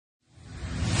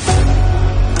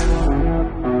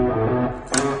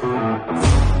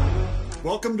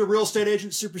Welcome to Real Estate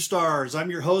Agent Superstars.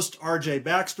 I'm your host, RJ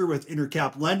Baxter with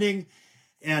Intercap Lending,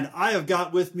 and I have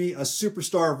got with me a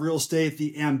superstar of real estate,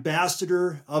 the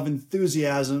ambassador of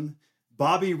enthusiasm,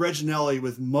 Bobby Reginelli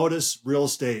with Modus Real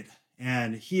Estate.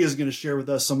 And he is going to share with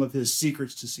us some of his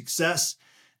secrets to success,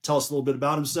 tell us a little bit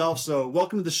about himself. So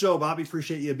welcome to the show, Bobby.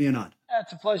 Appreciate you being on.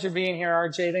 It's a pleasure being here,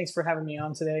 RJ. Thanks for having me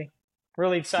on today.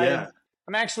 Really excited. Yeah.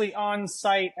 I'm actually on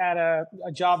site at a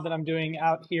job that I'm doing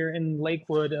out here in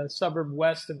Lakewood, a suburb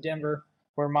west of Denver,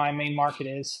 where my main market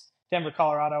is, Denver,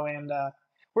 Colorado. And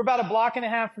we're about a block and a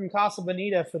half from Casa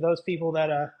Bonita for those people that,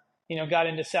 got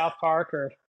into South Park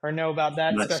or know about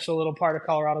that special little part of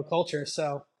Colorado culture.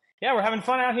 So, yeah, we're having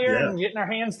fun out here and getting our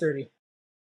hands dirty.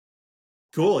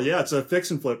 Cool. Yeah, it's a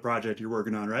fix and flip project you're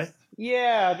working on, right?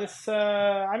 Yeah, this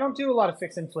I don't do a lot of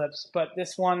fix and flips, but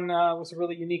this one was a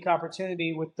really unique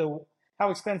opportunity with how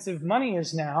expensive money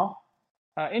is now,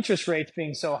 interest rates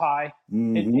being so high.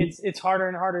 Mm-hmm. It's harder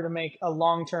and harder to make a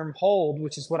long-term hold,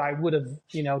 which is what I would have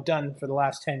done for the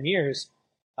last 10 years.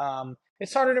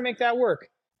 It's harder to make that work.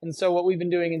 And so what we've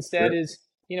been doing instead is,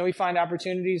 we find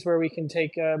opportunities where we can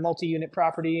take a multi-unit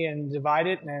property and divide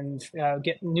it and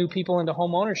get new people into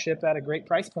home ownership at a great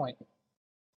price point.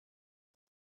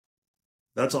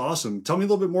 That's awesome. Tell me a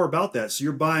little bit more about that. So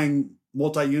you're buying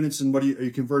multi-units, and are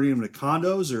you converting them to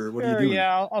condos, or what are you doing?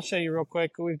 Yeah, I'll show you real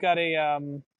quick. We've got I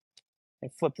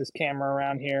flip this camera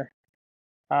around here.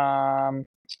 I don't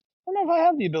know if I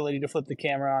have the ability to flip the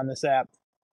camera on this app.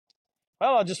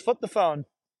 Well, I'll just flip the phone.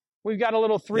 We've got a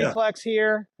little threeplex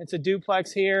here. It's a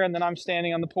duplex here, and then I'm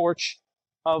standing on the porch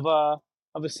of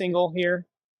a single here.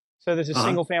 So there's a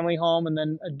single family home and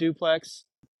then a duplex.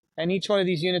 And each one of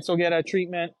these units will get a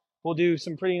treatment. We'll do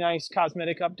some pretty nice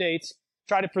cosmetic updates,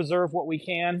 try to preserve what we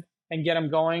can and get them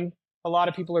going. A lot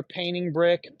of people are painting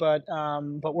brick, but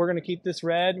we're going to keep this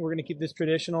red. We're going to keep this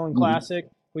traditional and classic.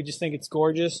 We just think it's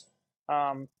gorgeous.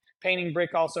 Painting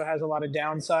brick also has a lot of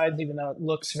downsides, even though it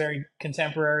looks very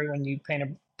contemporary. When you paint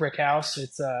a brick house,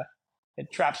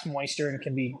 it traps moisture and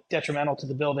can be detrimental to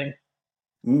the building.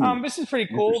 This is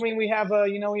pretty cool. I mean, we have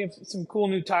some cool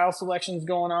new tile selections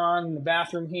going on in the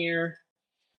bathroom here.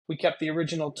 We kept the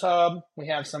original tub. We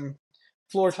have some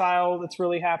floor tile that's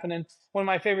really happening. One of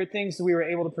my favorite things is we were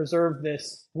able to preserve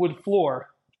this wood floor.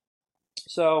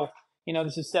 So,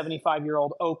 this is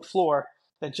 75-year-old oak floor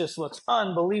that just looks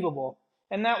unbelievable.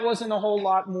 And that wasn't a whole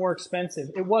lot more expensive.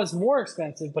 It was more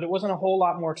expensive, but it wasn't a whole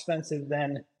lot more expensive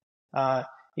than,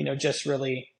 just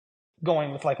really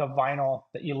going with like a vinyl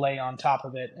that you lay on top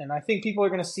of it. And I think people are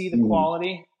going to see the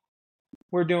quality.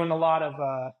 We're doing a lot of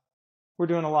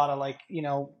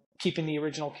keeping the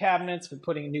original cabinets, but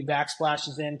putting new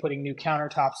backsplashes in, putting new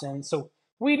countertops in. So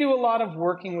we do a lot of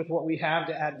working with what we have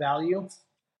to add value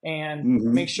and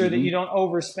make sure that you don't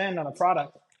overspend on a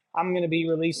product. I'm going to be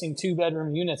releasing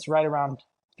 2-bedroom units right around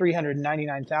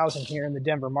 $399,000 here in the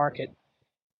Denver market.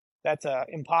 That's a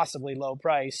impossibly low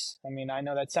price. I mean, I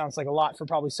know that sounds like a lot for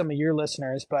probably some of your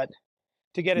listeners, but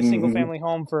to get a single family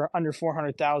home for under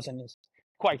 $400,000 is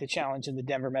quite the challenge in the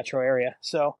Denver metro area.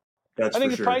 So I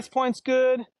think the price point's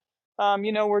good.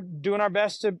 We're doing our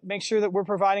best to make sure that we're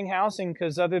providing housing,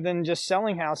 because other than just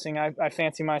selling housing, I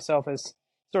fancy myself as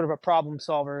sort of a problem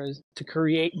solver, is to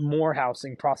create more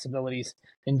housing possibilities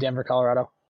in Denver,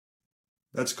 Colorado.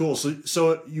 That's cool.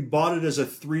 So you bought it as a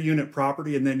 3-unit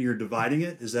property and then you're dividing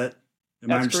it? That's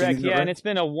correct. Yeah, right? And it's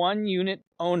been a 1-unit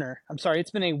owner. I'm sorry,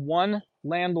 it's been a 1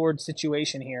 landlord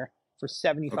situation here for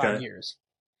 75 years.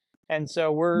 And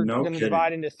so we're going to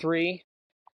divide into 3.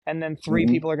 And then 3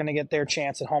 people are going to get their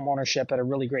chance at home ownership at a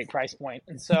really great price point.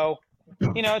 And so,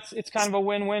 it's kind of a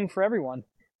win-win for everyone.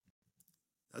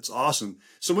 That's awesome.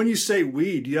 So when you say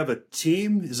we, do you have a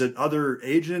team? Is it other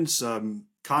agents,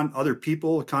 other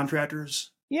people,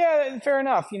 contractors? Yeah, fair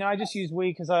enough. I just use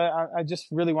we because I just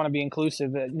really want to be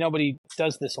inclusive. Nobody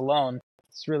does this alone.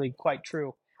 It's really quite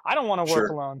true. I don't want to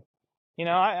work alone.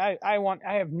 I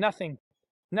have nothing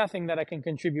that I can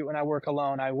contribute when I work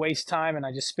alone. I waste time and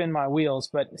I just spin my wheels.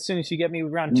 But as soon as you get me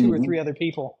around 2 or 3 other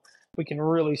people, we can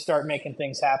really start making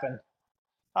things happen.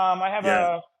 I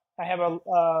have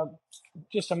a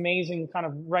just amazing kind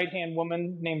of right-hand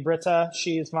woman named Britta.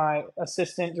 She is my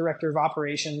assistant director of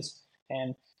operations,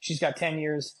 and she's got 10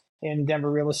 years in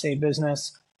Denver real estate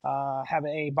business. Have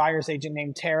a buyer's agent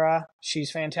named Tara.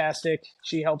 She's fantastic.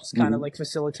 She helps kind of like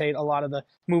facilitate a lot of the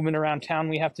movement around town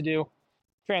we have to do.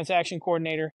 Transaction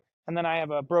coordinator. And then I have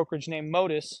a brokerage named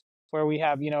Modus, where we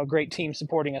have, a great team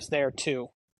supporting us there too.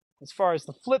 As far as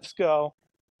the flips go,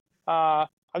 I've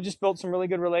just built some really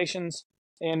good relations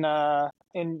in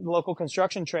local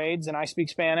construction trades, and I speak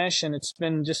Spanish, and it's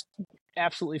been just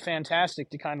absolutely fantastic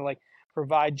to kind of like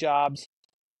provide jobs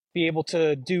be able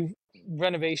to do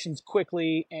renovations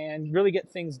quickly and really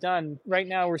get things done. Right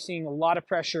now, we're seeing a lot of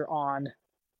pressure on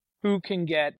who can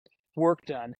get work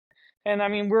done. And I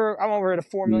mean, I'm over at a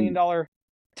 $4 million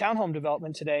townhome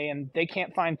development today, and they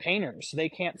can't find painters. They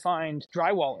can't find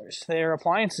drywallers. Their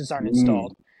appliances aren't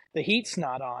installed. The heat's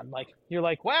not on. Like, you're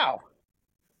like, wow.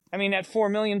 I mean, at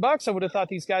 $4 million, I would have thought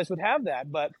these guys would have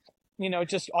that. But, it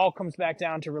just all comes back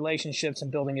down to relationships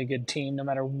and building a good team, no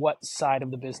matter what side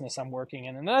of the business I'm working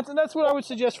in. And that's what I would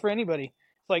suggest for anybody.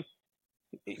 It's like,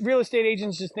 real estate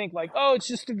agents just think like, oh, it's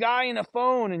just a guy in a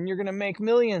phone and you're going to make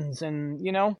millions. And,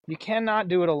 you cannot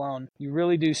do it alone. You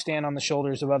really do stand on the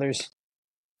shoulders of others.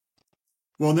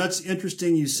 Well, and that's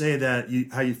interesting. You say that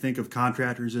how you think of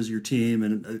contractors as your team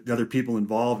and the other people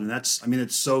involved. And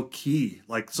it's so key.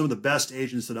 Like some of the best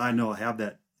agents that I know have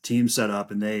that team set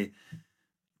up, and they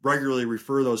regularly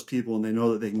refer those people, and they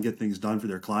know that they can get things done for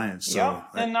their clients. So, yeah.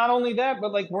 And not only that,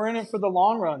 but like we're in it for the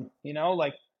long run,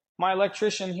 like my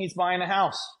electrician, he's buying a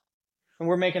house and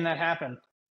we're making that happen.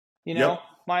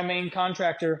 My main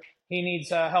contractor, he needs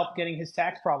help getting his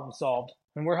tax problem solved,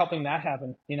 and we're helping that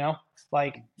happen.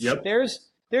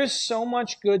 There's so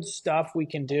much good stuff we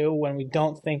can do when we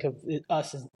don't think of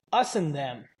us as us and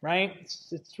them, right?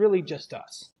 It's really just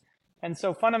us. And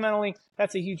so fundamentally,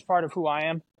 that's a huge part of who I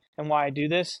am and why I do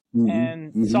this.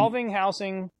 And solving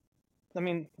housing, I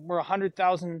mean, we're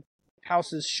 100,000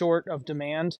 houses short of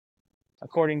demand,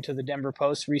 according to the Denver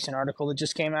Post recent article that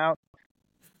just came out.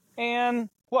 And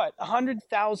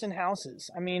 100,000 houses.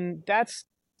 I mean, that's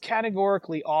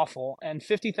categorically awful. And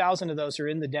 50,000 of those are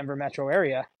in the Denver metro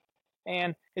area.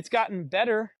 And it's gotten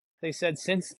better, they said,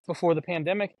 since before the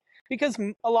pandemic, because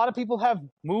a lot of people have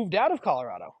moved out of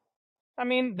Colorado. I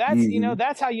mean,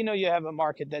 that's how you have a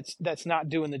market that's not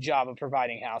doing the job of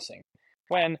providing housing.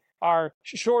 When our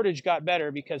shortage got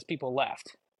better because people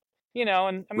left. And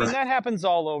I mean, that happens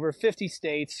all over 50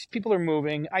 states. People are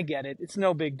moving. I get it. It's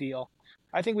no big deal.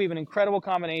 I think we have an incredible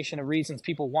combination of reasons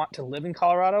people want to live in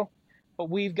Colorado, but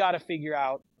we've got to figure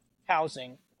out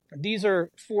housing. These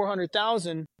are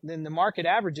 400,000, then the market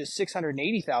average is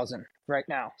 680,000 right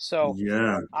now. So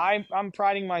I'm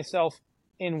priding myself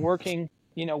in working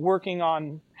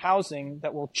on housing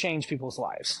that will change people's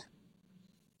lives.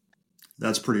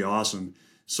 That's pretty awesome.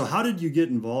 So how did you get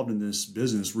involved in this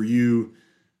business? Were you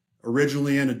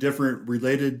originally in a different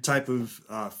related type of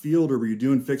field, or were you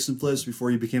doing fix and flips before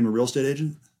you became a real estate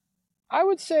agent? I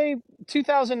would say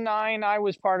 2009, I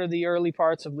was part of the early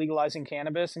parts of legalizing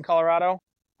cannabis in Colorado.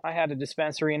 I had a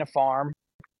dispensary and a farm,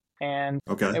 and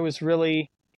it was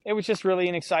just really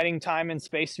an exciting time and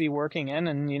space to be working in.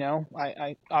 And,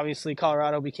 I obviously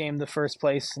Colorado became the first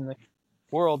place in the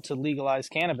world to legalize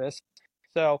cannabis.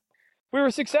 So we were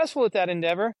successful at that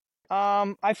endeavor.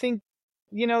 I think,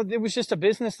 it was just a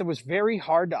business that was very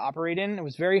hard to operate in. It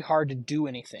was very hard to do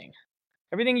anything.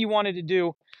 Everything you wanted to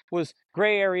do was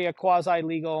gray area,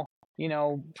 quasi-legal,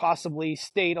 possibly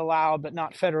state allowed, but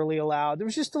not federally allowed. There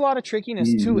was just a lot of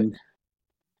trickiness to it.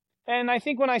 And I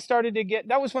think that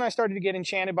was when I started to get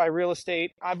enchanted by real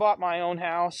estate. I bought my own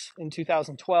house in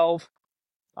 2012,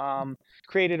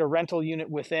 created a rental unit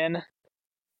within,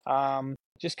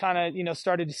 just kind of,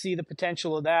 started to see the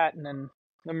potential of that, and then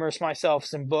immerse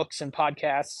myself in books and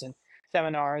podcasts and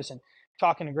seminars and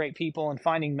talking to great people and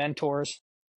finding mentors.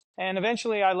 And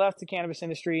eventually I left the cannabis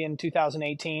industry in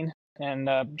 2018 and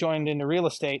joined into real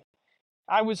estate.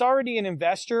 I was already an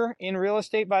investor in real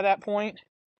estate by that point.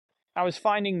 I was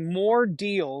finding more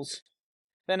deals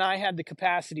than I had the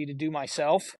capacity to do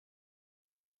myself.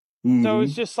 So it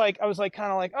was just like, I was like,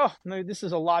 kind of like, oh, no, this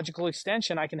is a logical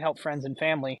extension. I can help friends and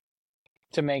family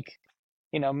to make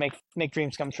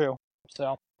dreams come true.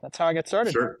 So that's how I got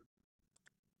started. Sure.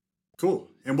 Cool.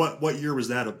 And what year was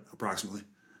that approximately?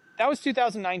 That was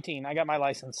 2019. I got my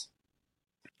license.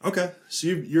 Okay. So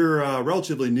you're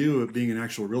relatively new at being an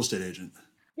actual real estate agent.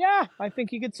 Yeah, I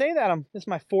think you could say that. This is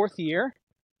my 4th year.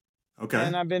 Okay.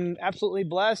 And I've been absolutely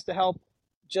blessed to help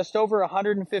just over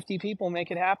 150 people make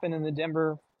it happen in the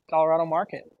Denver, Colorado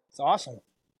market. It's awesome.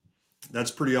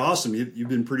 That's pretty awesome. You've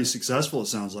been pretty successful, it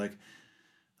sounds like.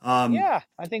 Yeah,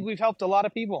 I think we've helped a lot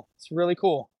of people. It's really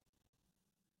cool.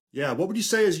 Yeah. What would you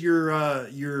say is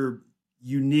your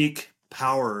unique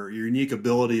power, your unique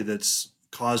ability that's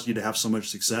caused you to have so much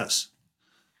success?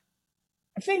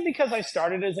 I think because I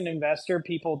started as an investor,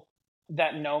 people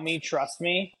that know me trust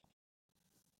me.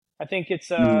 I think it's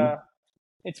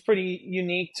pretty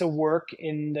unique to work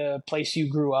in the place you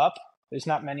grew up. There's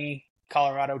not many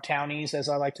Colorado townies, as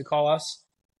I like to call us,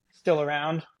 still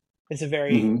around. It's a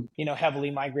very,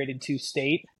 heavily migrated to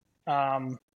state.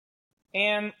 And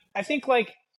I think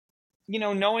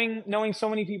knowing so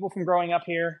many people from growing up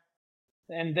here,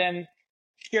 and then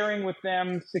sharing with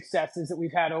them successes that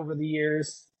we've had over the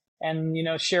years, and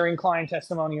sharing client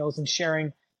testimonials and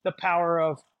sharing the power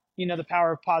of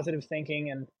positive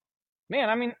thinking. And man,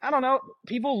 I mean, I don't know,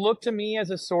 people look to me as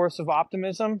a source of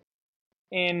optimism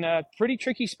in a pretty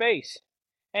tricky space,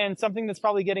 and something that's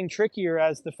probably getting trickier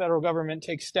as the federal government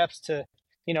takes steps to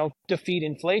defeat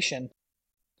inflation.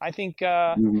 I think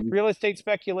Mhm. real estate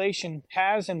speculation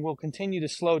has and will continue to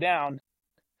slow down,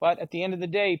 but at the end of the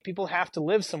day, people have to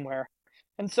live somewhere.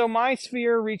 And so my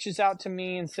sphere reaches out to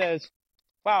me and says,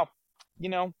 wow,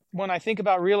 when I think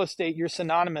about real estate, you're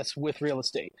synonymous with real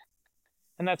estate.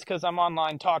 And that's because I'm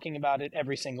online talking about it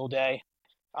every single day.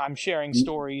 I'm sharing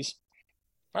stories.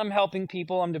 I'm helping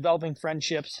people. I'm developing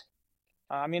friendships.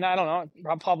 I mean, I don't know.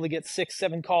 I'll probably get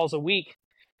 6-7 calls a week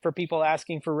for people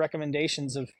asking for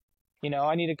recommendations of,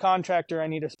 I need a contractor. I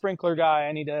need a sprinkler guy.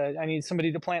 I need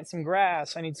somebody to plant some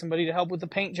grass. I need somebody to help with the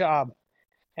paint job.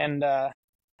 And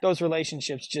those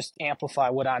relationships just amplify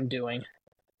what I'm doing.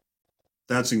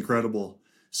 That's incredible.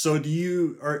 So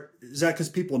is that because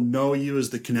people know you as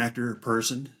the connector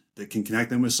person that can connect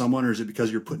them with someone, or is it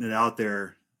because you're putting it out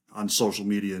there on social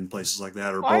media and places like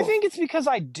that, or Well, I both? think it's because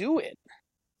I do it.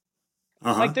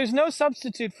 Like, Uh-huh. there's no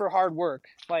substitute for hard work.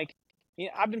 Like,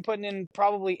 I've been putting in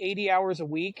probably 80 hours a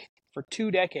week for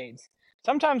 2 decades,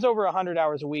 sometimes over 100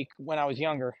 hours a week when I was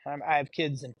younger. I have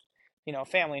kids and,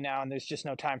 family now, and there's just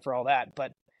no time for all that.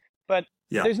 But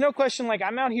Yeah. there's no question, like,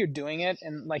 I'm out here doing it,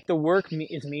 and, like, the work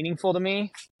is meaningful to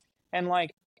me. And,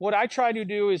 like, what I try to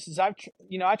do is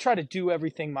I try to do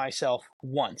everything myself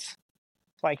once.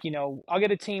 Like, I'll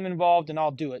get a team involved and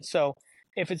I'll do it. So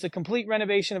if it's a complete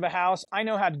renovation of a house, I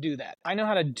know how to do that. I know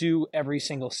how to do every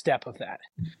single step of that,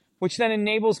 which then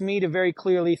enables me to very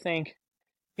clearly think,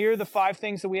 here are the 5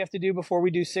 things that we have to do before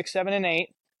we do 6, 7, and 8.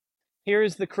 Here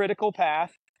is the critical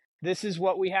path. This is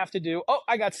what we have to do. Oh,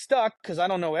 I got stuck because I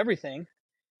don't know everything.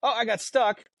 Oh, I got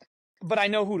stuck, but I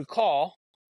know who to call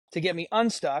to get me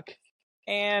unstuck.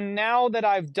 And now that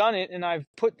I've done it and I've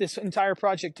put this entire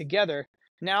project together,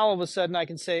 now all of a sudden I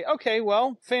can say, okay,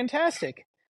 well, fantastic.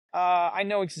 I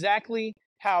know exactly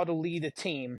how to lead a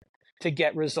team to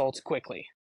get results quickly.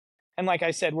 And like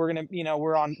I said, we're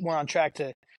on track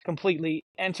to completely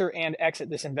enter and exit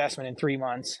this investment in 3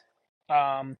 months.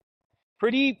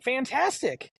 Pretty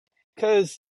fantastic,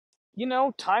 because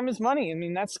time is money. I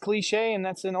mean, that's cliche and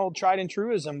that's an old tried and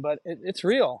truism, but it's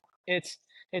real.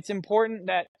 It's important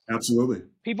that Absolutely.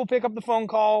 people pick up the phone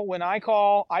call when I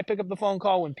call. I pick up the phone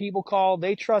call when people call.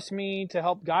 They trust me to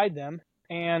help guide them.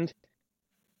 And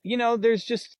there's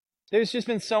just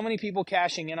been so many people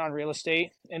cashing in on real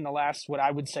estate in the last, what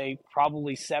I would say,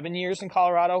 probably 7 years in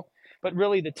Colorado, but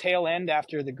really the tail end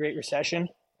after the Great Recession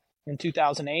in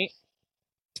 2008.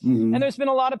 And Mm-hmm. there's been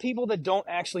a lot of people that don't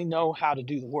actually know how to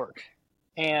do the work.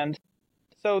 And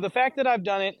so the fact that I've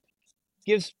done it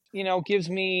gives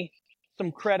me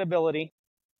some credibility,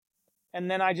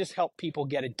 and then I just help people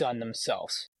get it done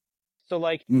themselves. So,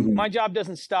 like, Mm-hmm. my job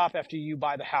doesn't stop after you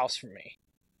buy the house from me.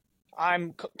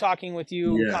 I'm talking with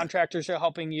you, Yeah. contractors are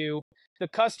helping you. The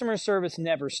customer service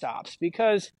never stops,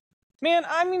 because, man,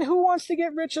 I mean, who wants to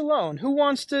get rich alone? Who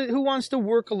wants to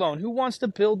work alone? Who wants to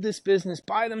build this business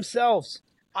by themselves?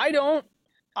 I don't.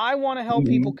 I want to help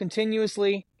people Mm-hmm.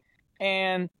 continuously,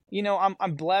 and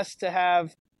I'm blessed to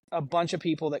have a bunch of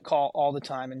people that call all the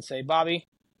time and say, "Bobby,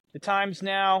 the time's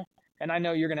now, and I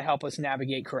know you're going to help us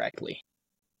navigate correctly."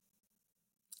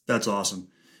 That's awesome.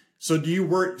 So you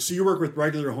work with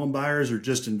regular home buyers or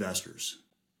just investors?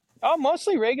 Oh,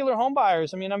 mostly regular home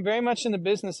buyers. I mean, I'm very much in the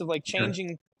business of, like,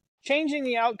 Okay. changing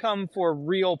the outcome for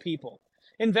real people.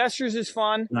 Investors is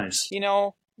fun. Nice.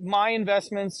 My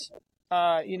investments,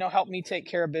 help me take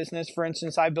care of business. For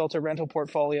instance, I built a rental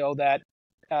portfolio that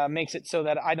makes it so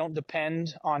that I don't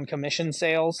depend on commission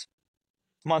sales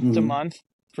month to Mm-hmm. month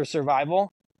for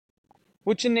survival,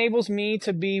 which enables me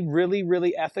to be really,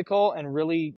 really ethical and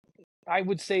really, I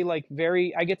would say, like,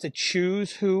 I get to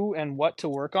choose who and what to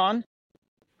work on,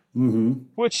 Mm-hmm.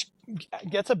 which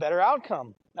gets a better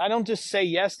outcome. I don't just say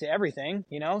yes to everything.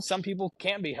 Some people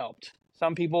can't be helped.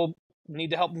 Some people need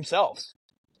to help themselves.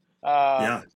 Uh,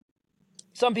 Yeah.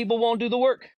 some people won't do the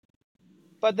work.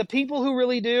 But the people who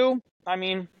really do, I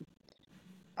mean,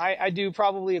 I do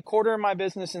probably a quarter of my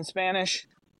business in Spanish.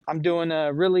 I'm doing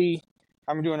a really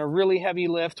heavy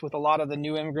lift with a lot of the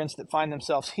new immigrants that find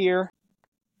themselves here,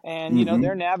 and Mm-hmm.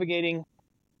 they're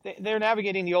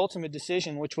navigating the ultimate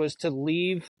decision, which was to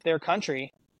leave their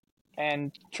country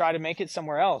and try to make it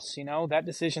somewhere else. That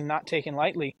decision not taken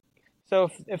lightly. So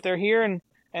if they're here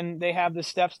and they have the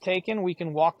steps taken, we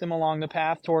can walk them along the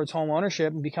path towards home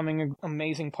ownership and becoming an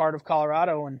amazing part of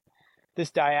Colorado and this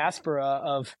diaspora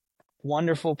of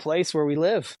wonderful place where we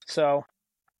live. So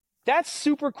that's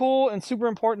super cool and super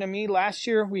important to me. Last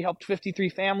year, we helped 53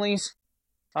 families.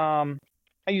 I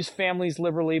use families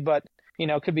liberally, but,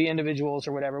 it could be individuals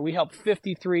or whatever. We helped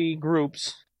 53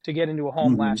 groups to get into a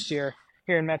home last year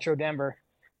here in Metro Denver.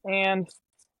 And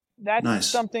that's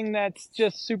something that's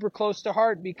just super close to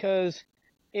heart, because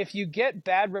if you get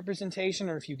bad representation,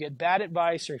 or if you get bad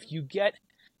advice, or if you get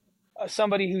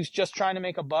somebody who's just trying to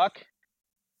make a buck,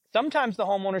 sometimes the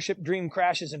homeownership dream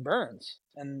crashes and burns.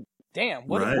 And damn,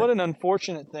 what an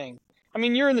unfortunate thing. I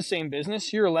mean, you're in the same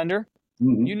business. You're a lender.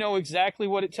 You know exactly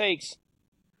what it takes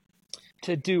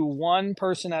to do one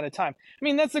person at a time. I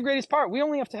mean, that's the greatest part. We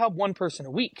only have to help one person a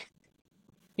week.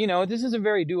 This is a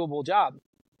very doable job.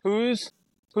 Who's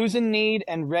in need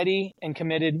and ready and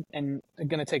committed and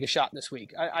going to take a shot this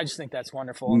week? I just think that's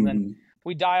wonderful. And then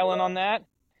we dial in on that,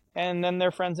 and then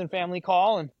their friends and family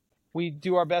call, and we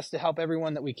do our best to help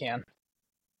everyone that we can.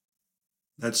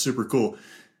 That's super cool.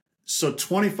 So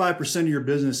 25% of your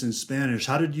business in Spanish.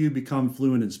 How did you become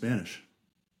fluent in Spanish?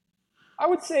 I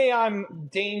would say I'm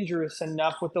dangerous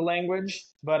enough with the language,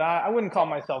 but I wouldn't call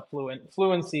myself fluent.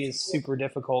 Fluency is super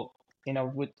difficult. I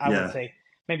would say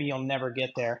maybe you'll never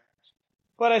get there.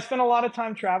 But I spent a lot of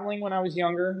time traveling when I was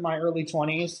younger, my early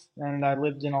 20s, and I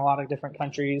lived in a lot of different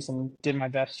countries and did my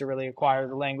best to really acquire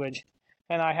the language.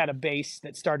 And I had a base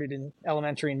that started in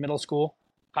elementary and middle school,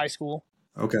 high school.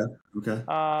 Okay.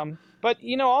 But,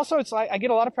 also it's like I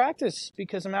get a lot of practice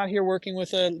because I'm out here working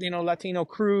with a, Latino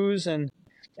crews and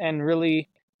really,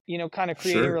 kind of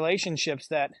creating relationships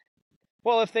that,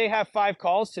 well, if they have 5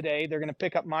 calls today, they're going to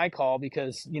pick up my call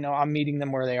because, I'm meeting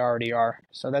them where they already are.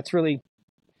 So that's really,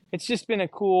 it's just been a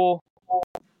cool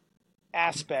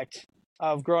aspect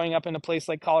of growing up in a place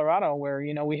like Colorado where,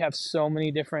 we have so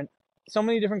many different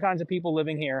kinds of people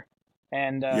living here.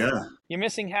 And you're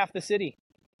missing half the city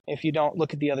if you don't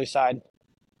look at the other side.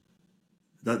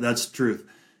 That's the truth.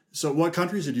 So what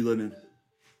countries did you live in?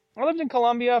 I lived in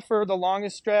Colombia for the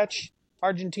longest stretch,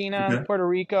 Argentina, Puerto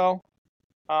Rico.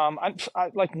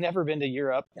 I've never been to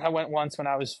Europe. I went once when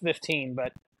I was 15,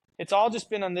 but it's all just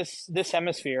been on this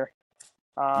hemisphere.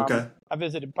 I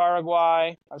visited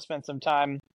Paraguay. I've spent some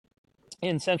time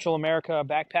in Central America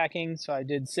backpacking, so I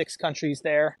did 6 countries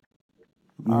there.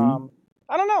 I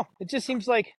don't know. It just seems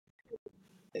like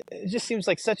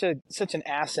such an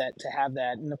asset to have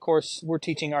that. And of course, we're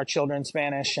teaching our children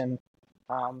Spanish, and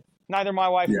neither my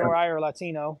wife nor I are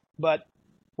Latino, but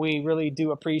we really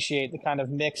do appreciate the kind of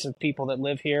mix of people that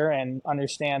live here and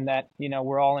understand that,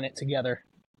 we're all in it together.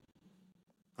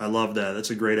 I love that. That's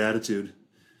a great attitude.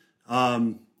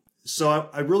 So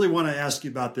I really want to ask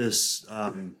you about this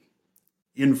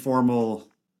informal,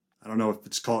 I don't know if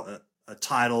it's called a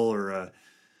title or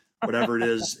whatever it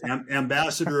is,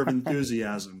 Ambassador of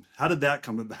Enthusiasm. How did that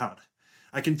come about?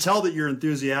 I can tell that you're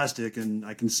enthusiastic, and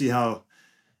I can see how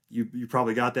you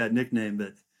probably got that nickname,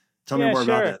 but tell me more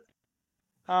about that.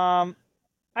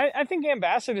 I think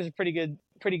ambassador is a pretty good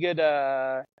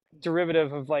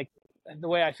derivative of like the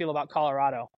way I feel about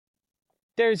Colorado.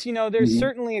 There's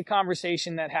certainly a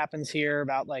conversation that happens here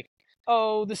about like,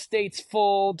 oh, the state's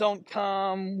full, don't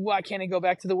come. Why can't I go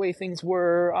back to the way things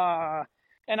were?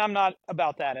 And I'm not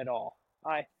about that at all.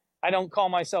 I don't call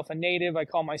myself a native. I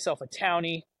call myself a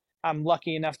townie. I'm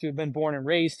lucky enough to have been born and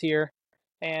raised here.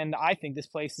 And I think this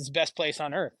place is the best place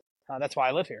on earth. That's why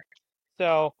I live here.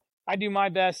 So I do my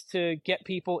best to get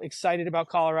people excited about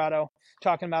Colorado,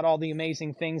 talking about all the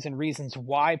amazing things and reasons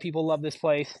why people love this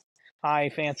place. I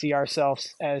fancy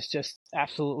ourselves as just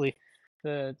absolutely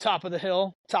the top of the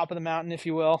hill, top of the mountain, if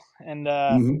you will. And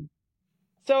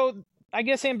so I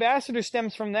guess ambassador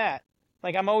stems from that.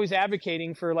 Like I'm always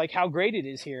advocating for like how great it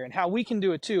is here and how we can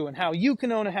do it too, and how you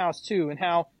can own a house too, and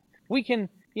how we can,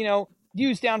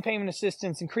 use down payment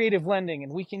assistance and creative lending,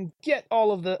 and we can get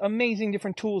all of the amazing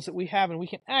different tools that we have, and we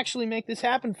can actually make this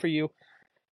happen for you.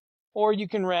 Or you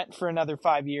can rent for another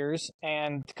 5 years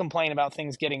and complain about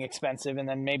things getting expensive and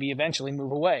then maybe eventually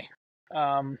move away.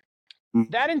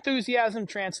 That enthusiasm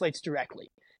translates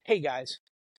directly. Hey guys,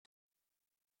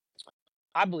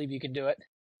 I believe you can do it.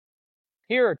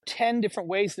 Here are 10 different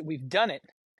ways that we've done it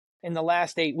in the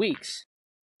last 8 weeks.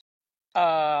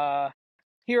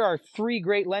 Here are 3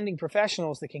 great lending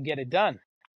professionals that can get it done.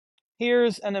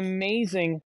 Here's an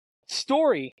amazing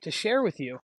story to share with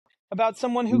you about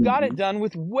someone who got it done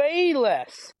with way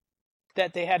less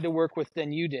that they had to work with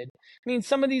than you did. I mean,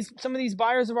 some of these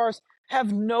buyers of ours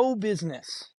have no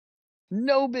business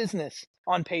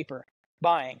on paper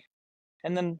buying.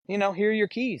 And then, here are your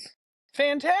keys.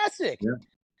 Fantastic. Yeah.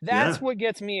 That's what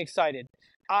gets me excited.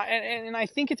 And I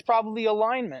think it's probably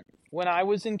alignment. When I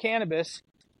was in cannabis,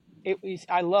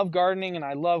 I love gardening and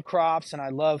I love crops and I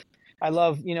love,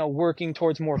 working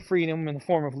towards more freedom in the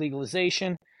form of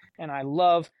legalization. And I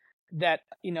love that,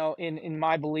 in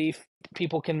my belief,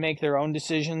 people can make their own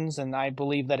decisions. And I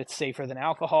believe that it's safer than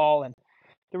alcohol. And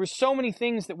there were so many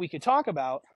things that we could talk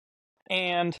about.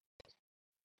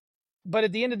 But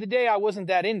at the end of the day, I wasn't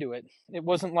that into it. It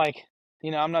wasn't like,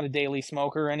 I'm not a daily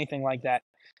smoker or anything like that.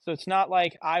 So it's not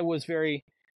like I was very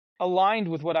aligned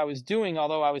with what I was doing,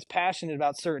 although I was passionate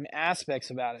about certain aspects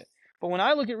about it. But when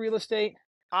I look at real estate,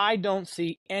 I don't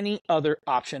see any other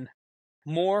option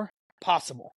more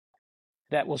possible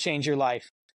that will change your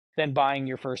life than buying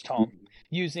your first home.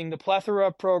 Using the plethora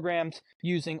of programs,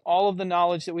 using all of the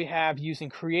knowledge that we have, using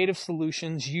creative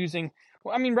solutions,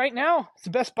 right now, it's the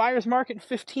best buyer's market in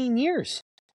 15 years.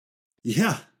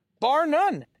 Yeah. Bar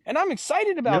none. And I'm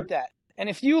excited about that. And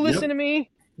if you listen to me,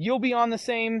 you'll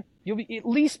at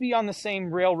least be on the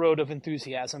same railroad of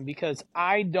enthusiasm, because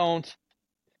I don't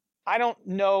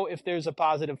know if there's a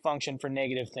positive function for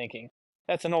negative thinking.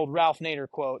 That's an old Ralph Nader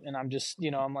quote. And I'm just,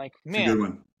 I'm like, man, it's a good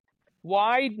one.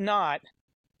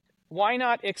 Why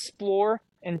not explore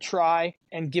and try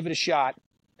and give it a shot?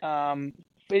 But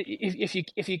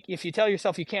if you tell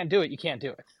yourself you can't do it, you can't do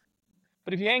it.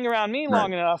 But if you hang around me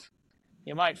long enough,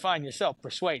 you might find yourself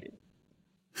persuaded.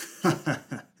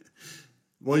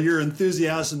 Well, your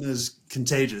enthusiasm is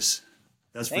contagious.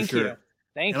 That's for sure.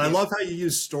 Thank you. And I love how you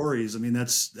use stories. I mean,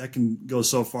 that can go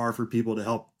so far for people to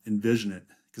help envision it,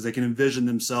 because they can envision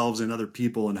themselves and other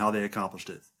people and how they accomplished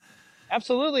it.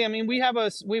 Absolutely. I mean, we have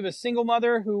a single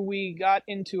mother who we got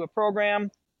into a program.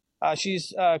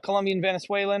 She's Colombian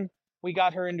Venezuelan. We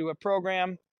got her into a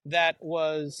program that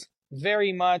was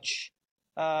very much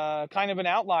kind of an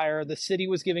outlier. The city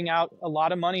was giving out a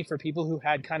lot of money for people who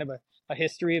had kind of a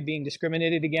history of being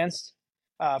discriminated against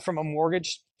from a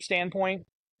mortgage standpoint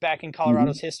back in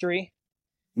Colorado's history.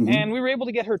 Mm-hmm. And we were able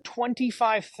to get her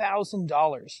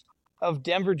 $25,000 of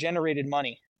Denver generated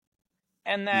money.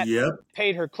 And that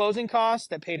paid her closing costs,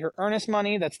 that paid her earnest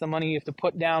money. That's the money you have to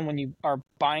put down when you are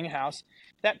buying a house.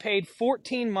 That paid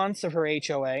 14 months of her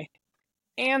HOA.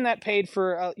 And that paid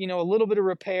for, a little bit of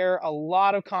repair, a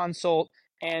lot of consult.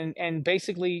 And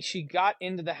basically she got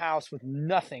into the house with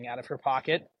nothing out of her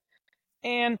pocket.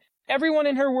 And everyone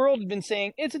in her world had been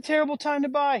saying, it's a terrible time to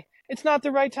buy. It's not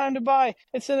the right time to buy.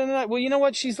 Well, you know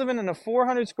what? She's living in a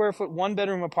 400 square foot,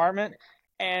 1-bedroom apartment.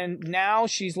 And now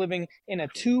she's living in a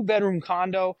 2-bedroom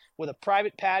condo with a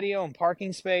private patio and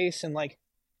parking space. And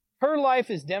her life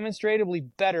is demonstrably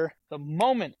better the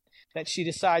moment that she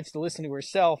decides to listen to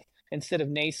herself instead of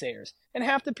naysayers. And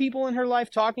half the people in her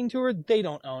life talking to her, they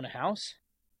don't own a house.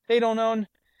 They don't own,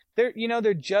 they're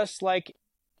just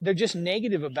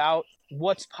negative about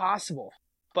what's possible.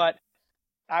 But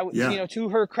to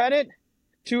her credit,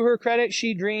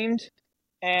 she dreamed.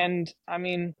 And I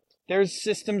mean, there's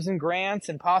systems and grants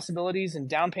and possibilities and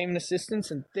down payment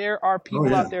assistance. And there are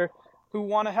people out there who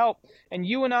want to help. And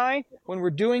you and I, when we're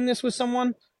doing this with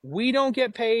someone, we don't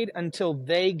get paid until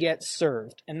they get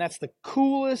served. And that's the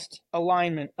coolest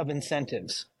alignment of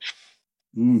incentives.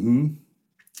 Mm-hmm.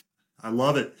 I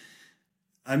love it.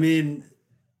 I mean,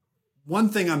 one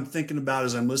thing I'm thinking about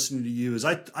as I'm listening to you is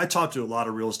I talk to a lot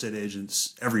of real estate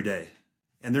agents every day.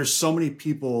 And there's so many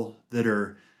people that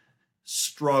are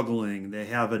struggling. They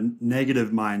have a negative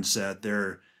mindset.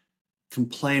 They're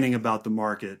complaining about the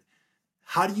market.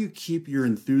 How do you keep your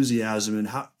enthusiasm, and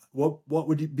what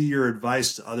would be your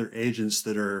advice to other agents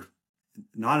that are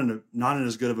not in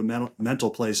as good of a mental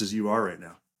place as you are right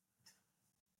now?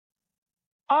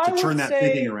 To turn that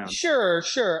thinking around. Sure.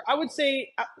 I would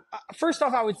say, first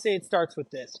off, it starts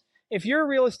with this. If you're a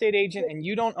real estate agent and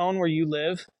you don't own where you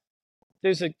live,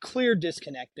 there's a clear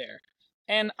disconnect there.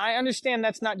 And I understand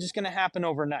that's not just going to happen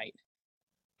overnight.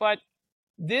 But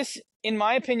this, in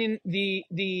my opinion, the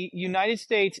United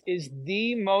States is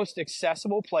the most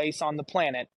accessible place on the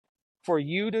planet for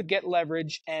you to get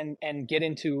leverage and get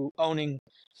into owning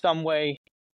some way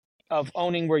of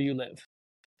owning where you live.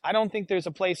 I don't think there's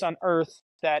a place on earth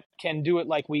that can do it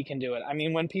like we can do it. I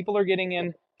mean, when people are getting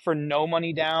in for no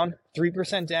money down,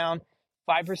 3% down,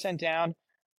 5% down,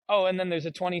 oh, and then there's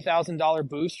a $20,000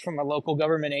 boost from a local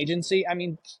government agency. I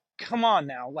mean, come on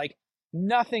now.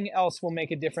 Nothing else will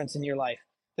make a difference in your life.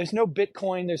 There's no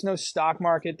Bitcoin. There's no stock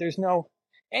market. There's no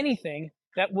anything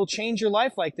that will change your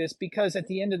life like this, because at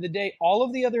the end of the day, all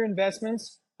of the other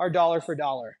investments are dollar for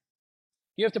dollar.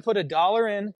 You have to put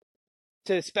 $1 in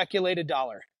to speculate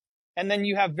 $1. And then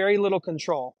you have very little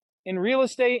control. In real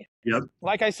estate,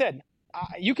 like I said,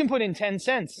 you can put in 10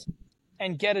 cents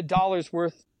and get $1's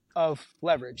worth of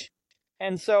leverage.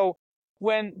 And so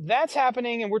when that's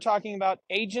happening and we're talking about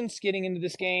agents getting into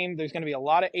this game, there's going to be a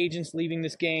lot of agents leaving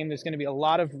this game. There's going to be a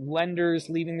lot of lenders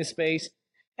leaving the space.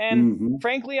 And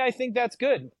frankly, I think that's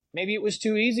good. Maybe it was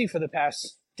too easy for the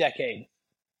past decade.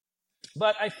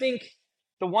 But I think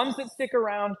the ones that stick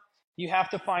around, you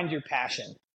have to find your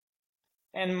passion.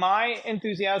 And my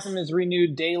enthusiasm is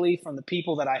renewed daily from the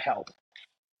people that I help.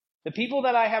 The people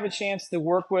that I have a chance to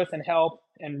work with and help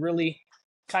and really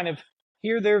kind of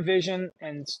hear their vision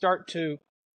and start to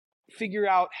figure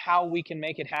out how we can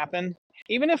make it happen.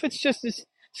 Even if it's just as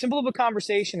simple of a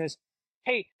conversation as,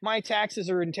 hey, my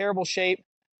taxes are in terrible shape.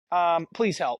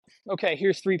 Please help. Okay,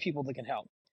 here's 3 people that can help.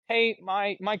 Hey,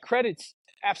 my credit's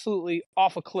absolutely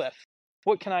off a cliff.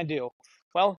 What can I do?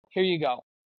 Well, here you go.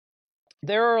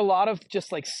 There are a lot of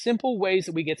just like simple ways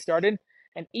that we get started.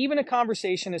 And even a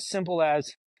conversation as simple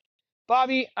as,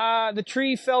 Bobby, the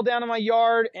tree fell down in my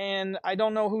yard and I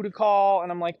don't know who to call.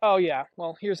 And I'm like, oh yeah,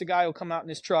 well, here's a guy who'll come out in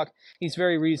his truck. He's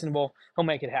very reasonable. He'll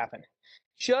make it happen.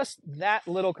 Just that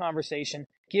little conversation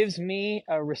gives me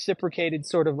a reciprocated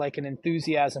sort of like an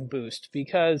enthusiasm boost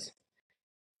because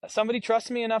somebody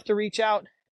trusts me enough to reach out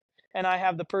and I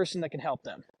have the person that can help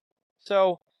them.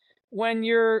 So when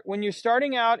you're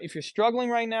starting out, if you're struggling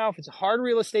right now, if it's a hard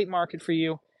real estate market for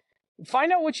you,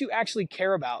 find out what you actually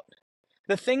care about.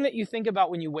 The thing that you think about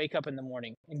when you wake up in the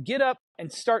morning, and get up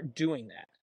and start doing that.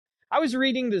 I was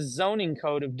reading the zoning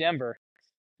code of Denver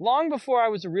long before I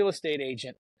was a real estate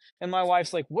agent. And my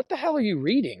wife's like, what the hell are you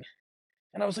reading?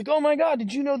 And I was like, oh my God,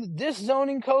 did you know that this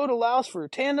zoning code allows for a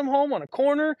tandem home on a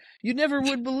corner? You never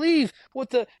would believe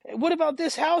what about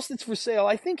this house that's for sale?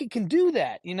 I think it can do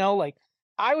that. Like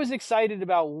I was excited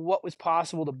about what was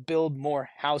possible to build more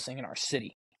housing in our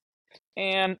city.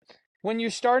 And when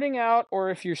you're starting out, or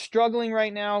if you're struggling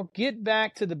right now, get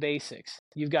back to the basics.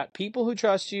 You've got people who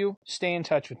trust you, stay in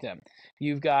touch with them.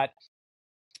 You've got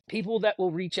people that will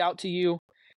reach out to you.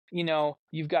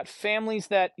 You've got families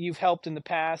that you've helped in the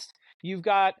past. You've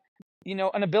got,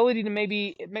 an ability to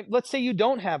maybe, let's say you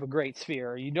don't have a great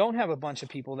sphere, or you don't have a bunch of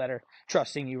people that are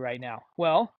trusting you right now.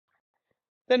 Well,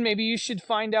 then maybe you should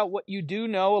find out what you do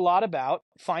know a lot about,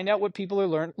 find out what people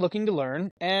are looking to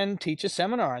learn, and teach a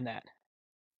seminar on that.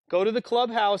 Go to the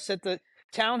clubhouse at the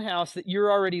townhouse that you're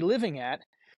already living at,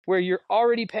 where you're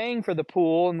already paying for the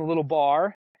pool and the little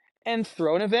bar, and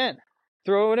throw an event.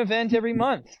 Throw an event every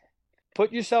month.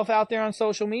 Put yourself out there on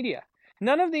social media.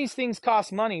 None of these things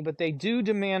cost money, but they do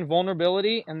demand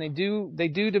vulnerability, and they do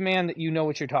demand that you know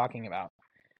what you're talking about.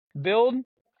 Build,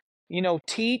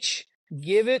 teach,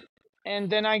 give it, and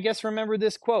then I guess remember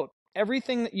this quote.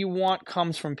 Everything that you want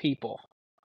comes from people.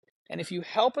 And if you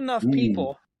help enough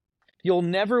people, you'll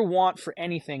never want for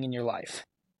anything in your life.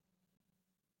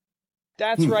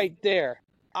 That's right there.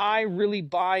 I really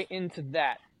buy into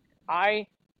that. I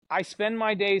spend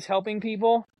my days helping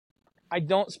people. I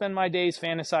don't spend my days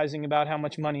fantasizing about how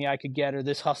much money I could get, or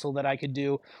this hustle that I could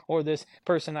do, or this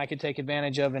person I could take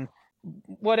advantage of, and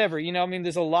whatever.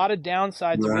 There's a lot of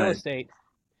downsides to real estate,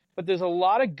 but there's a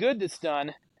lot of good that's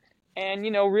done. And,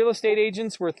 real estate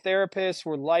agents, we're therapists,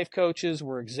 we're life coaches,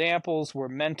 we're examples, we're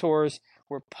mentors,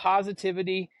 we're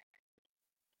positivity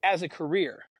as a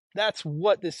career. That's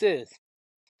what this is.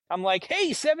 I'm like,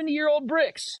 hey, 70-year-old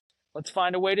bricks, let's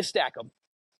find a way to stack them.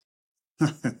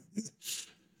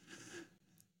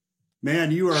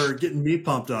 Man, you are getting me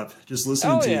pumped up just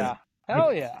listening to you.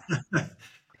 Hell yeah.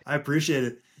 I appreciate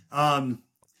it.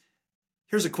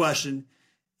 Here's a question.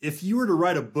 If you were to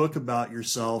write a book about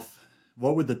yourself,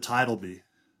 what would the title be?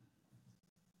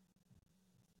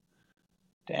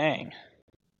 Dang.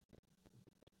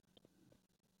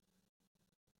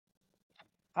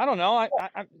 I don't know.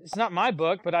 It's not my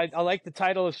book, but I like the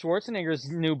title of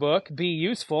Schwarzenegger's new book, Be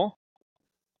Useful.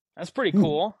 That's pretty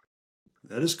cool.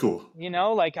 That is cool.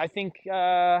 I think,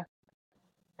 I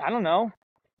don't know.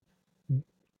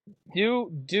 Do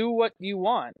what you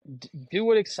want. Do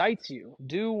what excites you.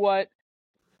 Do what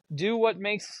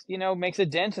makes a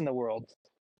dent in the world,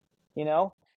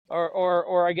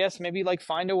 or I guess maybe like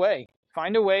find a way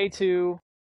to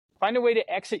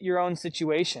exit your own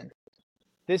situation.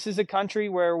 This is a country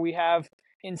where we have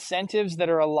incentives that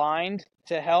are aligned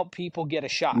to help people get a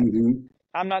shot.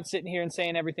 I'm not sitting here and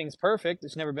saying everything's perfect.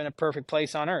 There's never been a perfect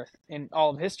place on earth in all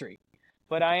of history.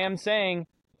 But I am saying,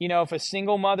 if a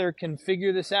single mother can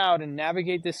figure this out and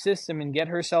navigate this system and get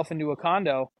herself into a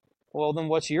condo, well, then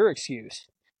what's your excuse?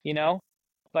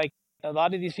 Like a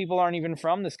lot of these people aren't even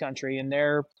from this country, and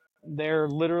they're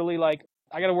literally like,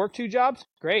 I got to work 2 jobs.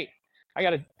 Great. I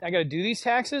got to do these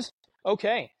taxes.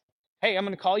 Okay. Hey, I'm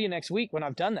going to call you next week when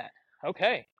I've done that.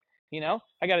 Okay.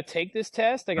 I got to take this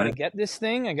test. I got to get this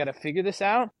thing. I got to figure this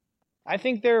out. I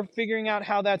think they're figuring out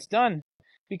how that's done.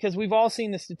 because we've all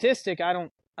seen the statistic. I don't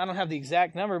have the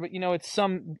exact number, but it's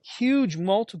some huge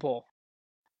multiple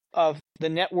of the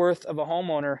net worth of a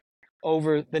homeowner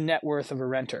over the net worth of a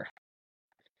renter.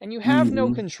 And you have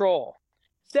no control.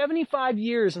 75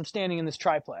 years I'm standing in this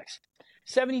triplex.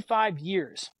 75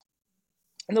 years.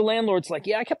 And the landlord's like,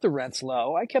 yeah, I kept the rents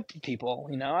low. I kept the people,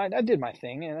 I did my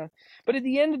thing, But at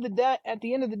the end of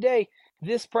the day,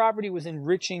 this property was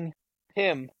enriching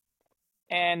him.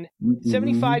 And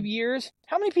 75 years,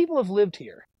 how many people have lived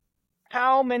here?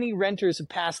 How many renters have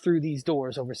passed through these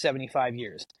doors over 75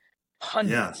 years?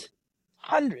 Hundreds.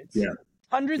 Hundreds. Yeah.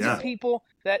 Hundreds of people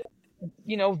that,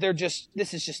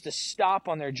 this is just a stop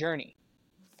on their journey.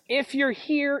 If you're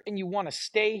here and you want to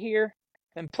stay here,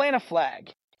 then plant a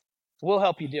flag. We'll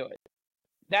help you do it.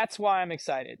 That's why I'm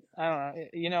excited. I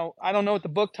don't know. I don't know what the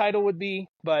book title would be,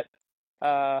 but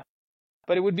it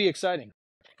would be exciting.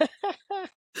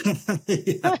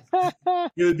 Yeah.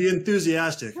 You would be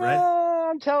enthusiastic, right?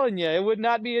 I'm telling you, it would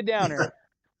not be a downer.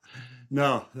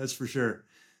 No, that's for sure.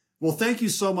 Well, thank you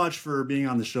so much for being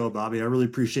on the show, Bobby. I really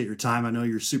appreciate your time. I know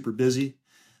you're super busy.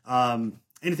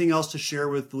 Anything else to share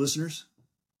with the listeners?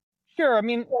 Sure. I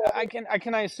mean,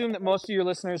 I assume that most of your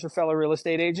listeners are fellow real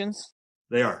estate agents?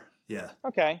 They are. Yeah.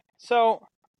 Okay. So,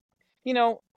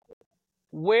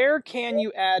 where can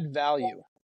you add value?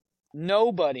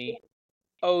 Nobody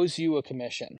owes you a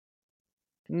commission.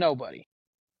 Nobody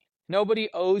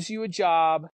owes you a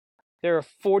job. There are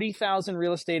 40,000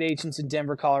 real estate agents in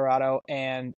Denver, Colorado,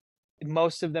 and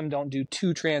most of them don't do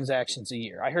 2 transactions a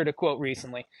year. I heard a quote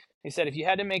recently. They said if you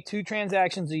had to make 2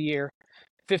 transactions a year,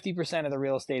 50% of the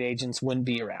real estate agents wouldn't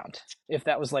be around, if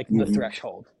that was like the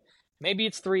threshold. Maybe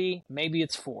it's 3, maybe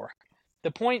it's 4.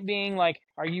 The point being, like,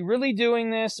 are you really doing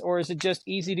this, or is it just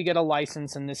easy to get a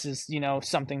license and this is,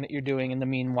 something that you're doing in the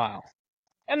meanwhile?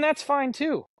 And that's fine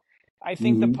too. I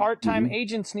think the part-time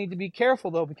agents need to be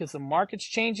careful, though, because the market's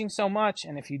changing so much,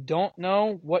 and if you don't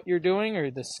know what you're doing,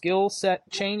 or the skill set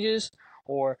changes,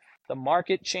 or the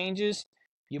market changes,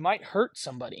 you might hurt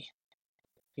somebody.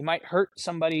 You might hurt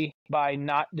somebody by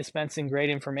not dispensing great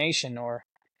information, or,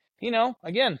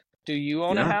 again, do you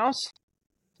own a house?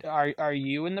 Are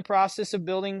you in the process of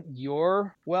building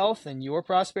your wealth and your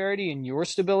prosperity and your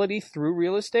stability through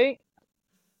real estate?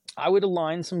 I would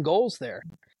align some goals there.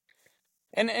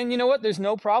 And you know what? There's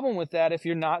no problem with that if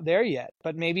you're not there yet.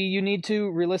 But maybe you need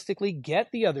to realistically get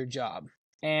the other job.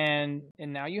 And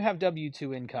now you have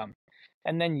W-2 income.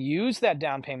 And then use that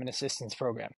down payment assistance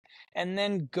program. And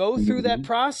then go through that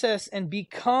process and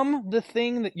become the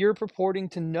thing that you're purporting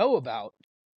to know about.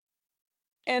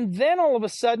 And then all of a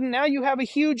sudden, now you have a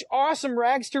huge, awesome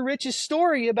rags to riches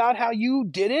story about how you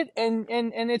did it and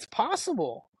it's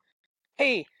possible.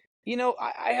 Hey,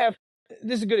 I have,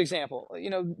 this is a good example.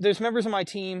 There's members of my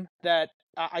team that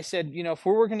I said, if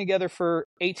we're working together for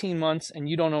 18 months and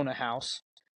you don't own a house,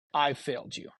 I've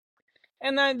failed you.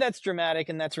 And that's dramatic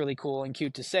and that's really cool and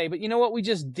cute to say. But you know what? We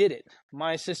just did it.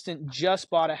 My assistant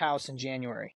just bought a house in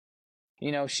January.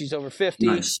 She's over 50.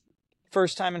 Nice.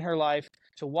 First time in her life.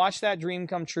 To watch that dream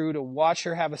come true, to watch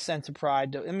her have a sense of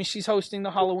pride. She's hosting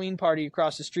the Halloween party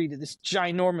across the street at this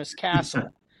ginormous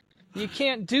castle. You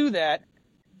can't do that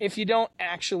if you don't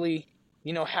actually,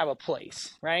 have a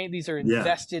place, right? These are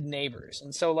invested neighbors.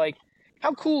 And so,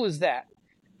 how cool is that?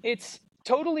 It's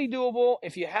totally doable.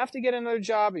 If you have to get another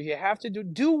job, if you have to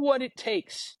do what it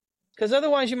takes. Because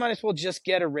otherwise you might as well just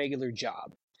get a regular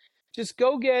job. Just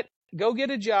go get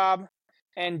a job.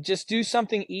 And just do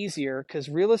something easier, because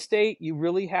real estate, you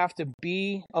really have to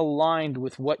be aligned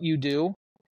with what you do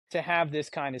to have this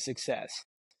kind of success.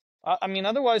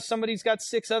 Otherwise somebody's got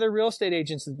 6 other real estate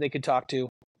agents that they could talk to,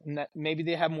 and that maybe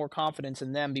they have more confidence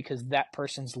in them because that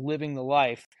person's living the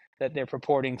life that they're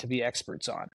purporting to be experts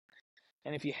on.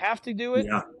 And if you have to do it,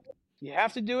 you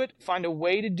have to do it, find a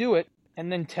way to do it,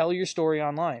 and then tell your story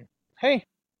online. Hey,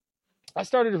 I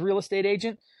started as a real estate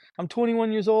agent. I'm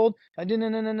 21 years old. I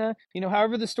didn't,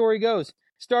 however the story goes.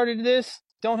 Started this,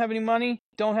 don't have any money,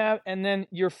 and then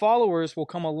your followers will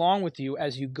come along with you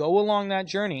as you go along that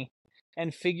journey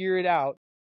and figure it out,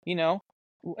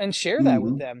 and share that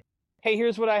with them. Hey,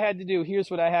 here's what I had to do.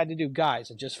 Here's what I had to do. Guys,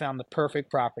 I just found the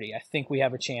perfect property. I think we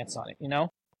have a chance on it,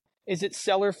 Is it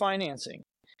seller financing?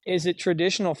 Is it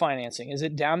traditional financing? Is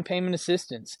it down payment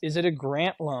assistance? Is it a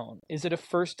grant loan? Is it a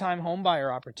first-time home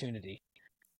buyer opportunity?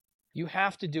 You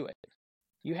have to do it.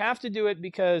 You have to do it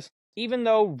because even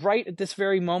though right at this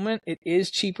very moment it is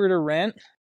cheaper to rent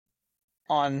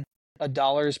on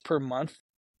 $1 per month,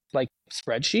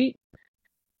 spreadsheet,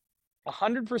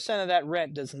 100% of that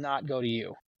rent does not go to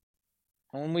you.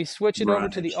 And when we switch it over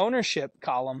to the ownership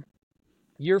column,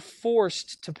 you're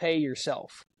forced to pay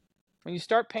yourself. When you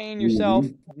start paying yourself,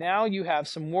 Mm-hmm. now you have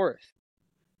some worth.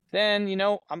 Then,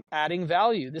 I'm adding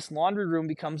value. This laundry room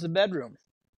becomes a bedroom.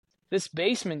 This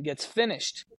basement gets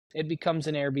finished. It becomes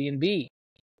an Airbnb.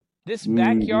 This Mm-hmm.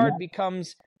 backyard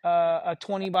becomes a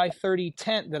 20 by 30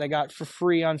 tent that I got for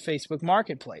free on Facebook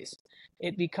Marketplace.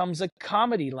 It becomes a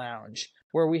comedy lounge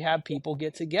where we have people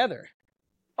get together.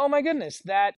 Oh my goodness,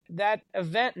 that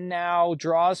event now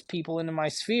draws people into my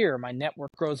sphere. My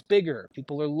network grows bigger.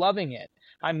 People are loving it.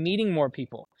 I'm meeting more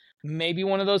people. Maybe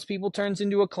one of those people turns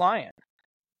into a client.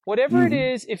 Whatever it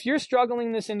Mm-hmm. is, if you're struggling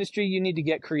in this industry, you need to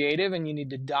get creative and you need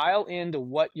to dial into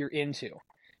what you're into.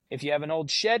 If you have an old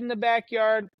shed in the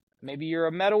backyard, maybe you're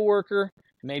a metal worker,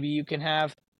 maybe you can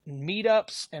have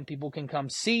meetups and people can come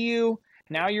see you.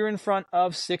 Now you're in front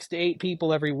of 6 to 8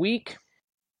 people every week.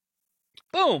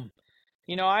 Boom.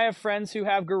 I have friends who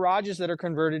have garages that are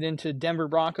converted into Denver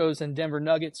Broncos and Denver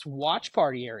Nuggets watch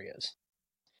party areas.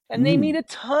 And they meet Mm. a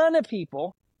ton of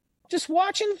people just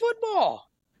watching football.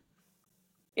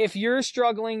 If you're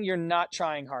struggling, you're not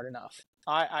trying hard enough.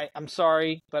 I'm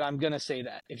sorry, but I'm going to say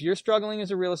that. If you're struggling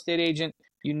as a real estate agent,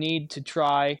 you need to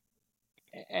try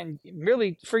and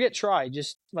really forget try.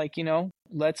 Just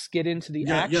let's get into the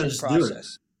Yeah, action just do it.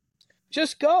 process.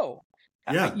 Just go.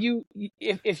 Yeah.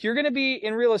 If you're going to be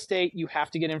in real estate, you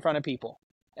have to get in front of people.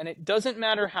 And it doesn't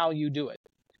matter how you do it.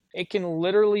 It can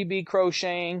literally be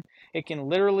crocheting. It can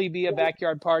literally be a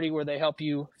backyard party where they help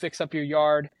you fix up your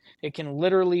yard. It can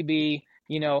literally be,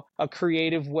 a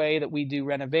creative way that we do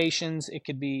renovations. It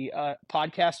could be a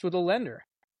podcast with a lender.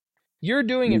 You're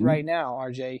doing it Mm-hmm. right now,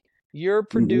 RJ. You're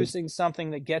Mm-hmm. producing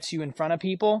something that gets you in front of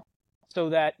people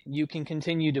so that you can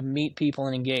continue to meet people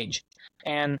and engage.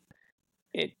 And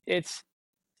it's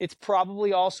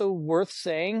probably also worth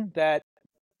saying that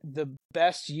the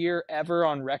best year ever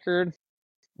on record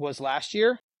was last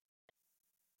year.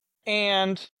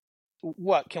 And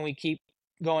what, can we keep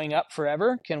going up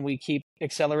forever? Can we keep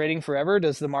accelerating forever?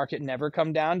 Does the market never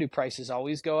come down? Do prices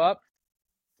always go up?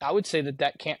 I would say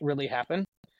that can't really happen.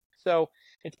 So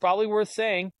it's probably worth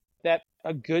saying that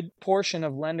a good portion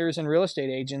of lenders and real estate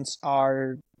agents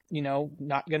are,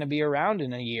 not going to be around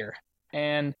in a year.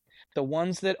 And the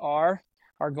ones that are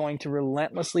going to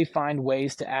relentlessly find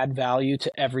ways to add value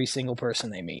to every single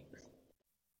person they meet.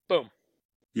 Boom.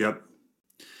 Yep.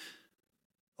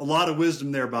 A lot of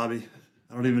wisdom there, Bobby.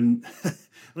 I don't even I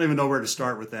don't even know where to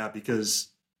start with that because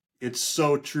it's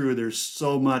so true. There's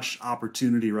so much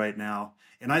opportunity right now.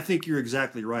 And I think you're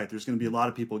exactly right. There's going to be a lot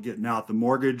of people getting out. The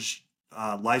mortgage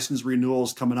license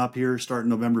renewals coming up here starting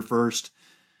November 1st.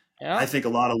 Yeah. I think a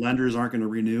lot of lenders aren't going to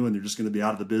renew and they're just going to be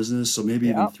out of the business. So maybe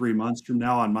even Yeah. 3 months from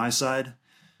now on my side,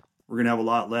 we're going to have a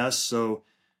lot less. So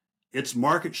it's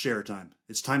market share time.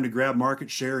 It's time to grab market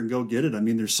share and go get it. I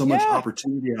mean, there's so much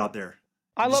opportunity out there.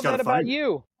 I You just love got that to about find it.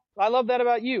 you. I love that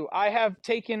about you. I have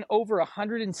taken over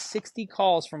 160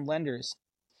 calls from lenders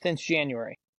since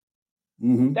January.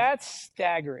 Mm-hmm. That's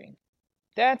staggering.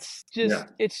 That's Yeah.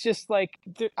 it's just like,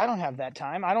 I don't have that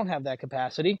time. I don't have that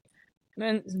capacity.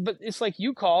 But it's like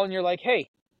you call and you're like, hey,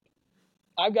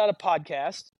 I've got a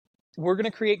podcast. We're going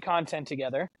to create content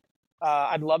together.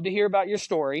 I'd love to hear about your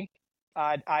story.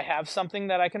 I have something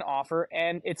that I can offer,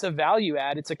 and it's a value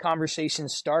add. It's a conversation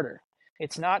starter.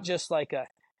 It's not just like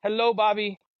hello,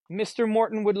 Bobby. Mr.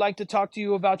 Morton would like to talk to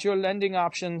you about your lending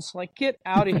options. Like, get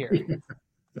out of here.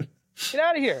 Get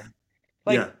out of here.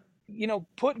 Like, Yeah.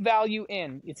 Put value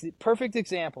in. It's the perfect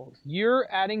example. You're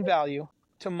adding value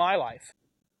to my life,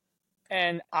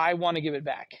 and I want to give it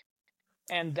back.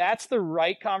 And that's the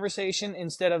right conversation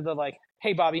instead of the like,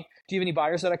 hey, Bobby, do you have any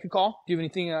buyers that I could call? Do you have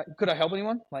anything? Could I help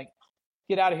anyone? Like,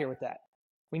 get out of here with that.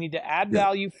 We need to add Yeah.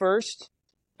 value first,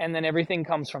 and then everything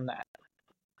comes from that.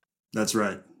 That's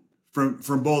right.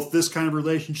 From both this kind of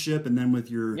relationship and then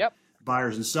with your Yep.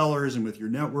 buyers and sellers and with your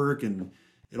network, and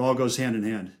it all goes hand in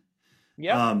hand.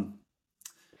 Yep.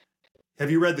 Have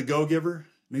you read The Go-Giver?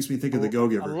 Makes me think of The I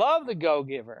Go-Giver. love The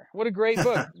Go-Giver. What a great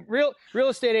book. Real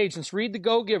estate agents, read The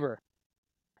Go-Giver.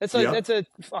 That's a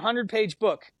 100-page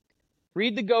book.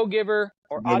 Read The Go-Giver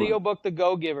or audiobook The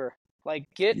Go-Giver.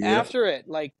 Like, get after it.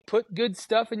 Like, put good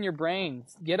stuff in your brain.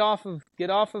 Get off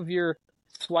of your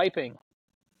swiping.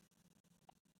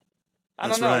 I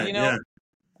don't know. Right.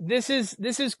 This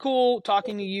is cool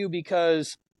talking to you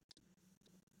because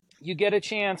you get a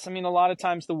chance. I mean, a lot of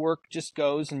times the work just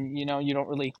goes and, you don't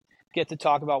really get to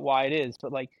talk about why it is.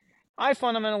 But, like, I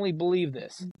fundamentally believe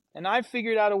this. And I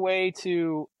figured out a way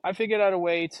to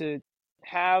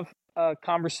have a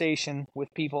conversation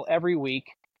with people every week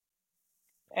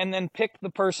and then pick the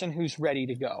person who's ready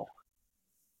to go.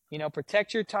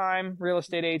 Protect your time, real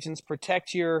estate agents,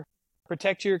 protect your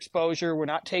protect your exposure. We're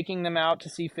not taking them out to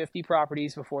see 50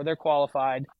 properties before they're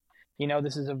qualified.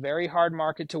 This is a very hard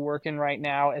market to work in right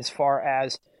now as far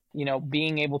as,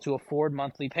 being able to afford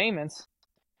monthly payments.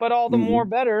 But all the more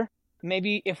better,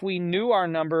 maybe if we knew our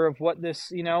number of what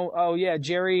this, oh yeah,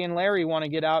 Jerry and Larry want to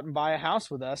get out and buy a house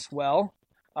with us. Well,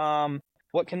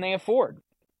 what can they afford?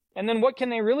 And then what can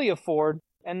they really afford?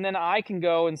 And then I can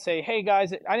go and say, hey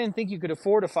guys, I didn't think you could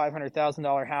afford a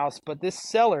 $500,000 house, but this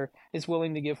seller is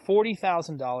willing to give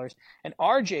 $40,000. And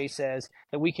RJ says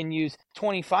that we can use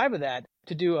 25 of that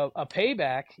to do a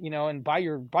payback, and buy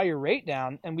your rate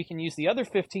down. And we can use the other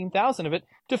 15,000 of it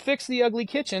to fix the ugly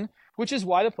kitchen, which is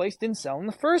why the place didn't sell in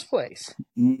the first place.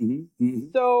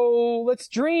 So let's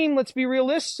dream. Let's be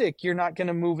realistic. You're not going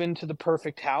to move into the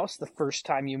perfect house the first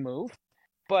time you move,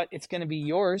 but it's going to be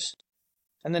yours.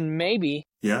 And then maybe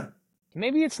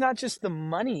it's not just the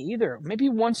money either. Maybe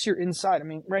once you're inside,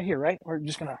 right here, right? We're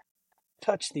just going to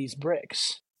touch these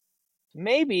bricks.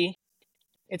 Maybe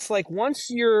it's like once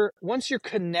you're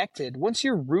connected, once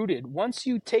you're rooted, once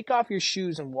you take off your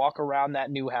shoes and walk around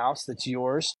that new house that's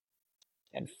yours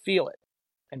and feel it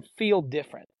and feel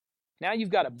different. Now you've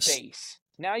got a base.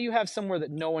 Now you have somewhere that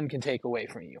no one can take away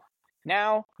from you.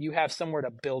 Now you have somewhere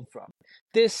to build from.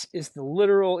 This is the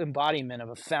literal embodiment of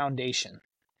a foundation.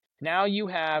 Now you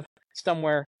have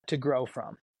somewhere to grow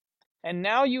from. And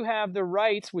now you have the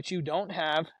rights, which you don't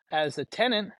have as a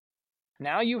tenant.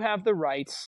 Now you have the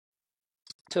rights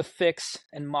to fix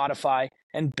and modify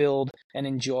and build and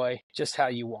enjoy just how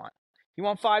you want. You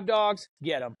want 5 dogs?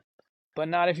 Get them. But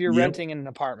not if you're renting in an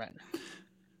apartment.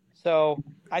 So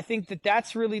I think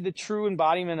that's really the true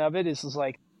embodiment of it is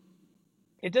like,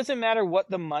 it doesn't matter what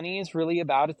the money is really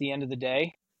about at the end of the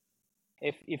day.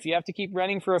 If you have to keep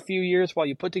renting for a few years while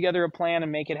you put together a plan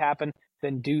and make it happen,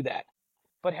 then do that.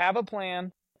 But have a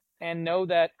plan and know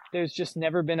that there's just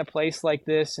never been a place like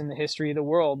this in the history of the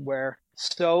world where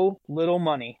so little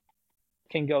money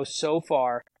can go so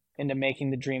far into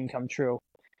making the dream come true.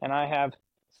 And I have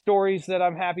stories that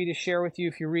I'm happy to share with you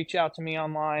if you reach out to me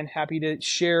online. Happy to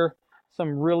share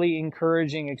some really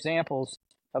encouraging examples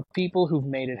of people who've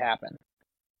made it happen.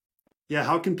 Yeah,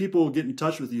 how can people get in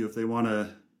touch with you if they want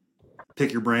to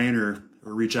pick your brain or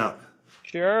reach out?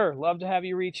 Sure. Love to have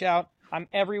you reach out. I'm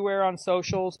everywhere on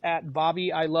socials at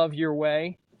Bobby I Love Your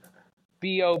Way.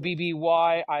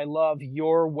 BOBBY I Love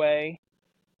Your Way.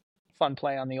 Fun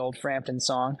play on the old Frampton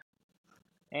song.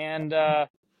 And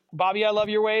Bobby I Love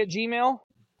Your Way at Gmail.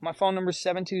 My phone number is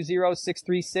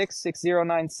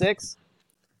 720-636-6096.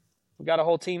 We've got a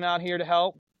whole team out here to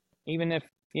help. Even if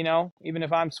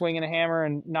I'm swinging a hammer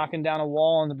and knocking down a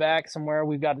wall in the back somewhere,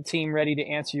 we've got a team ready to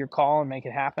answer your call and make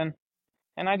it happen.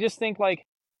 And I just think, like,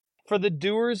 for the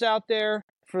doers out there,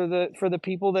 for the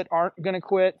people that aren't going to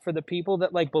quit, for the people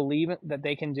that like believe that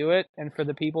they can do it, and for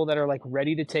the people that are like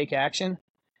ready to take action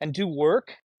and do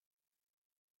work,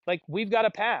 like, we've got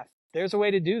a path. There's a way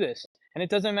to do this. And it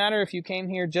doesn't matter if you came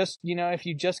here if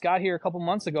you just got here a couple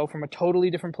months ago from a totally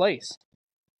different place.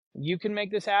 You can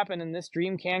make this happen, and this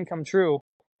dream can come true.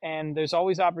 And there's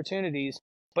always opportunities,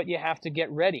 but you have to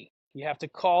get ready. You have to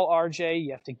call RJ.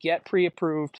 You have to get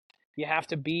pre-approved. You have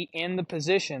to be in the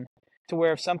position to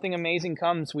where if something amazing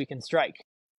comes, we can strike.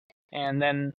 And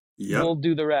then we'll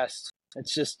do the rest.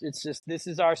 It's just, this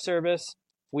is our service.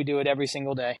 We do it every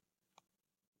single day.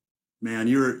 Man,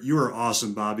 you are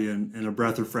awesome, Bobby, and a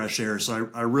breath of fresh air. So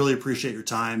I really appreciate your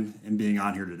time and being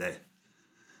on here today.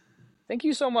 Thank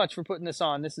you so much for putting this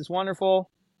on. This is wonderful.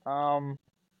 I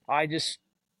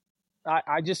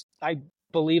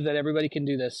believe that everybody can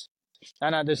do this.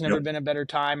 And there's never been a better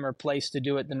time or place to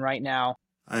do it than right now.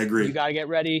 I agree. You got to get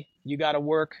ready. You got to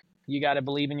work. You got to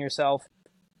believe in yourself.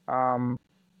 Gosh,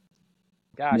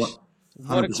 100%.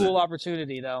 What a cool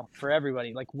opportunity, though, for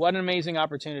everybody. Like, what an amazing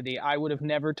opportunity. I would have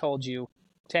never told you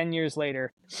 10 years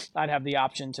later I'd have the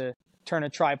option to turn a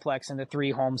triplex into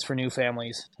 3 homes for new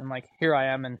families. And, like, here I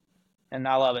am, and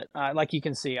I love it. Like you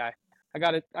can see, I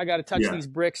got to touch these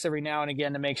bricks every now and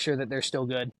again to make sure that they're still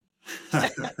good.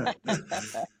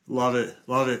 Love it.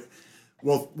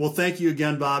 Well, thank you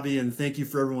again, Bobby, and thank you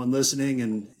for everyone listening.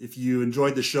 And if you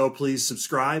enjoyed the show, please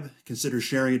subscribe. Consider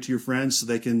sharing it to your friends so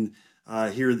they can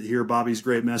hear Bobby's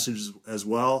great message as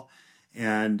well.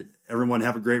 And everyone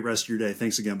have a great rest of your day.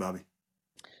 Thanks again, Bobby.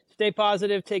 Stay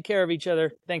positive. Take care of each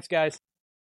other. Thanks, guys.